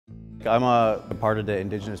I'm a part of the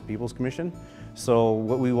Indigenous Peoples Commission. So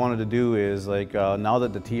what we wanted to do is now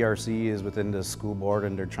that the TRC is within the school board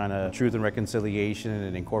and they're trying to truth and reconciliation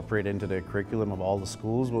and incorporate into the curriculum of all the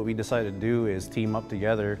schools, what we decided to do is team up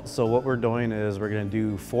together. So what we're doing is we're going to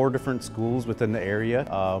do 4 different schools within the area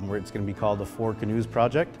where it's going to be called the 4 Canoes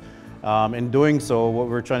Project. In doing so, what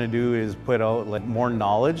we're trying to do is put out more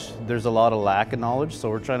knowledge. There's a lot of lack of knowledge, so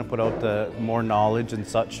we're trying to put out the more knowledge and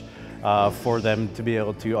such for them to be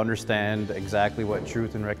able to understand exactly what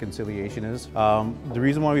truth and reconciliation is. The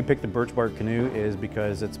reason why we picked the birch bark canoe is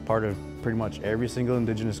because it's part of pretty much every single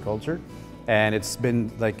Indigenous culture, and it's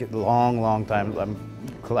been like a long time.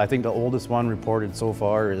 I think the oldest one reported so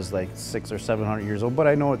far is like 600 or 700 years old, but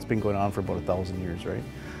I know it's been going on for about 1,000 years, right?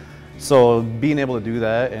 So being able to do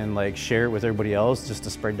that and share it with everybody else just to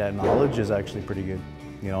spread that knowledge is actually pretty good.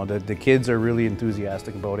 You know, the kids are really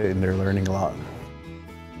enthusiastic about it and they're learning a lot.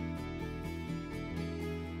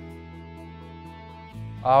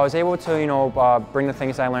 I was able to, bring the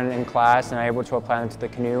things I learned in class and I'm able to apply them to the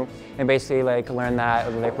canoe and basically learn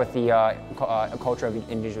that with the culture of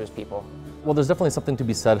Indigenous people. Well, there's definitely something to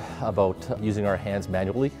be said about using our hands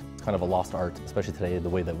manually. It's kind of a lost art, especially today, the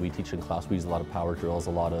way that we teach in class. We use a lot of power drills,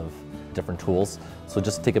 a lot of different tools. So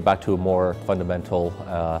just take it back to a more fundamental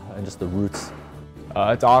and just the roots.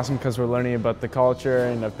 It's awesome because we're learning about the culture,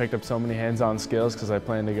 and I've picked up so many hands-on skills because I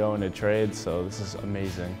plan to go into trade, so this is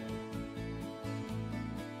amazing.